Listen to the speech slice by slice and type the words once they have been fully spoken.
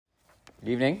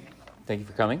Good evening. Thank you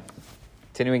for coming.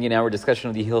 Continuing in our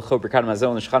discussion of the Hilchot Birkat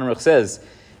Hamazon, the Shulchan Aruch says,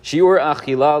 Shiur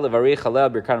achila levarich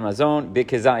aleh Birkat Hamazon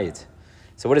b'kezayit.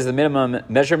 So what is the minimum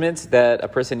measurement that a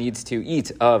person needs to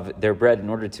eat of their bread in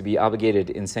order to be obligated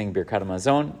in saying Birkat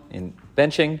Hamazon, in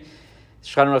benching?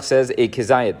 Shulchan Aruch says a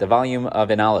kezayit, the volume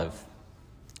of an olive,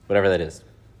 whatever that is.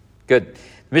 Good.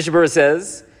 Mishnah Berurah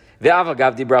says, even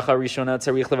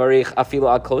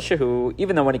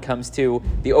though when it comes to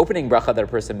the opening bracha that a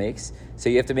person makes, so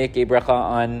you have to make a bracha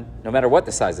on no matter what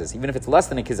the size is, even if it's less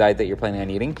than a kezayit that you're planning on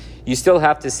eating, you still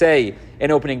have to say an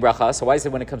opening bracha. So why is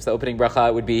it when it comes to opening bracha,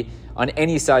 it would be on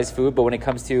any size food, but when it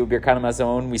comes to Birkat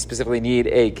Hamazon, we specifically need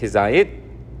a kezayit?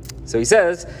 So he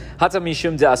says, the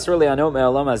reason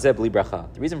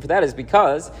for that is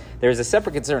because there's a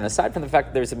separate concern, aside from the fact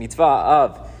that there's a mitzvah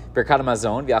of Birkat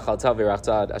Hamazon, v'achalta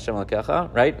v'irachta Hashem Elokecha,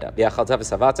 right? V'achalta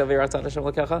v'savata v'irachta Hashem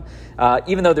Elokecha.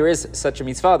 Even though there is such a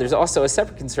mitzvah, there's also a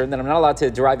separate concern that I'm not allowed to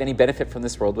derive any benefit from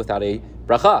this world without a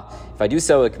bracha. If I do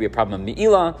so, it could be a problem of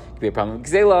me'ilah, it could be a problem of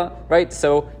gzela, right?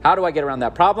 So how do I get around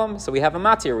that problem? So we have a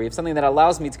matir, we have something that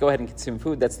allows me to go ahead and consume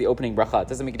food. That's the opening bracha. It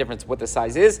doesn't make a difference what the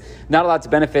size is. I'm not allowed to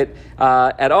benefit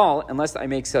at all unless I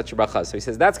make such a bracha. So he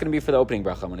says that's going to be for the opening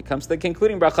bracha. When it comes to the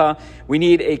concluding bracha, we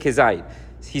need a kezayit.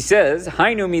 He says,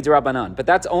 Hainu midrabanan, but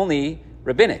that's only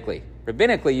rabbinically.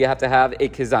 Rabbinically, you have to have a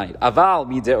kezayit. Aval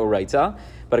mideoraita,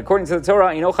 but according to the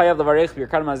Torah, ino chayav levarech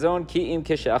birkat hamazon ki im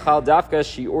kisheachal dafka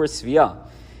shiur svia.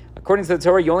 According to the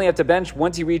Torah, you only have to bench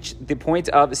once you reach the point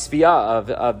of svia,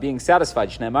 of being satisfied.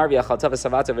 Shneimar v'achalta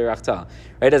v'savata v'irachta.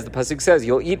 Right, as the pasuk says,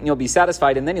 you'll eat and you'll be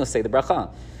satisfied, and then you'll say the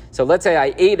bracha. So let's say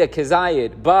I ate a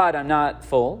kezayit, but I'm not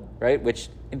full, right? Which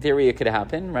in theory it could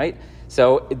happen, right?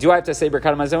 So, do I have to say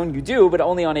Birkat Hamazon? You do, but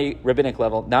only on a rabbinic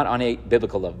level, not on a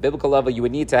biblical level. Biblical level, you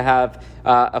would need to have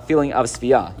a feeling of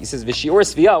sviyah. He says, V'shiur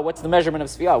sviyah, what's the measurement of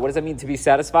sviyah? What does that mean to be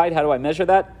satisfied? How do I measure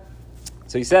that?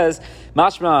 So he says,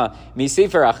 Mashma mi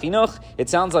Sefer HaChinuch, it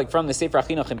sounds like from the Sefer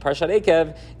HaChinuch in Parshat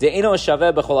Ekev, De'eno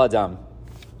shaveh b'chol adam.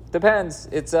 Depends.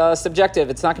 It's subjective.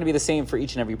 It's not going to be the same for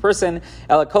each and every person.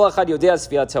 Each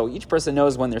person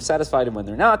knows when they're satisfied and when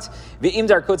they're not. He says,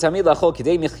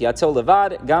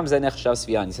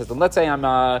 then let's say I'm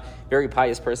a very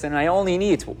pious person and I only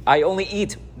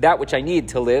eat that which I need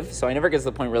to live, so I never get to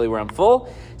the point really where I'm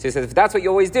full. So he says, if that's what you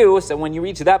always do, so when you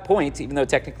reach that point, even though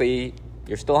technically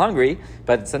you're still hungry,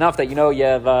 but it's enough that you know you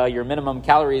have your minimum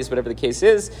calories, whatever the case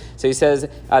is. So he says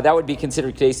that would be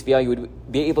considered kedei sviyah. You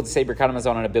would be able to say Birkat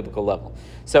Hamazon on a biblical level.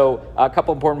 So a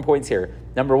couple important points here.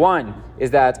 Number one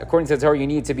is that according to the Torah, you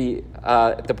need to be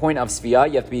at the point of sviyah.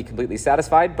 You have to be completely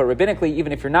satisfied. But rabbinically,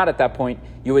 even if you're not at that point,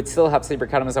 you would still have to say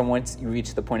Birkat Hamazon once you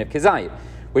reach the point of kezayit.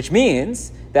 Which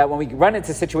means that when we run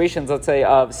into situations, let's say,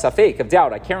 of safek, of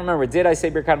doubt, I can't remember, did I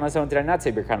say Birkat Hamazon, did I not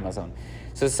say Birkat Hamazon?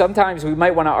 So sometimes we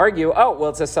might want to argue,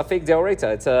 it's a safek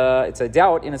deoraita, it's a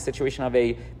doubt in a situation of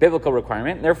a biblical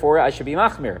requirement, and therefore I should be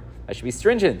machmir, I should be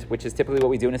stringent, which is typically what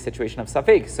we do in a situation of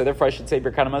safek, so therefore I should say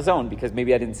Birkat Hamazon, because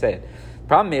maybe I didn't say it.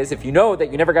 Problem is, if you know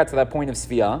that you never got to that point of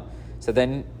sviyah, so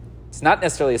then it's not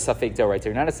necessarily a safek deoraita.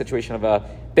 You're not in a situation of a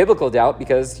biblical doubt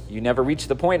because you never reached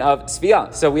the point of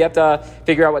sviyah. So we have to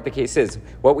figure out what the case is.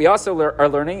 What we also are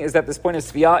learning is that this point of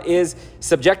sviyah is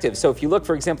subjective. So if you look,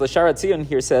 for example, Shara Tzion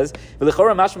here says,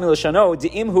 "V'lechora mashma milashano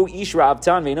de'imhu ish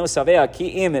ra'avtan ve'ino savea ki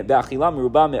im be'achila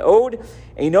meruba me'od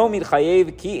eino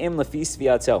mitchayev ki im lefi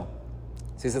sviyato."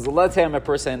 So he says, let's say I'm a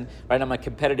person, right? I'm a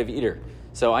competitive eater.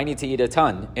 So I need to eat a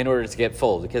ton in order to get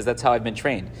full because that's how I've been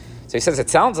trained. So he says it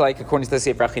sounds like, according to the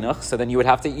Sefer HaChinuch, so then you would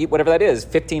have to eat whatever that is,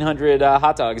 1,500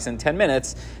 hot dogs in 10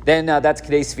 minutes, then that's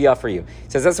kedei sviyah for you. He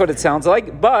says that's what it sounds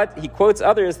like, but he quotes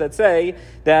others that say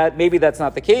that maybe that's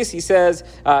not the case. He says,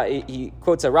 he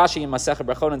quotes a Rashi in Masechet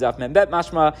Brachot and Daf Membet,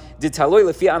 Mashma, Ditaloi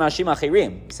lefi anashim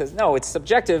achirim. He says, no, it's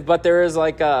subjective, but there is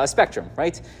like a spectrum,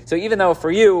 right? So even though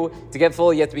for you, to get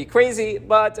full, you have to be crazy,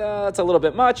 but it's a little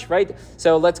bit much, right?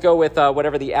 So let's go with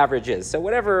whatever the average is. So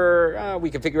whatever, we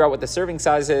can figure out what the serving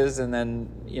size is, and then,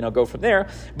 go from there.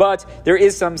 But there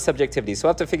is some subjectivity. So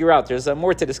we'll have to figure out. There's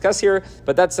more to discuss here,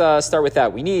 but let's start with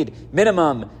that. We need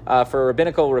minimum for a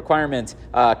rabbinical requirement,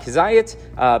 kezayit.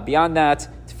 Beyond that,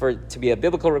 to be a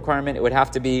biblical requirement, it would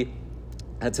have to be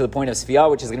to the point of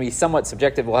sviyah, which is going to be somewhat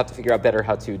subjective. We'll have to figure out better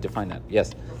how to define that.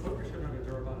 Yes?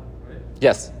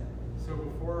 Yes. So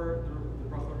before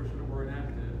the Brachot Rishon were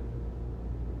enacted,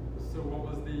 so what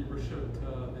was the Rishut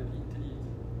to eat?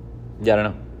 Yeah, I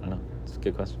don't know. It's a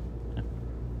good question.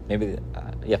 Maybe,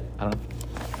 I don't know.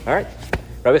 All right.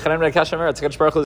 Rabbi Chanan ben Akashya,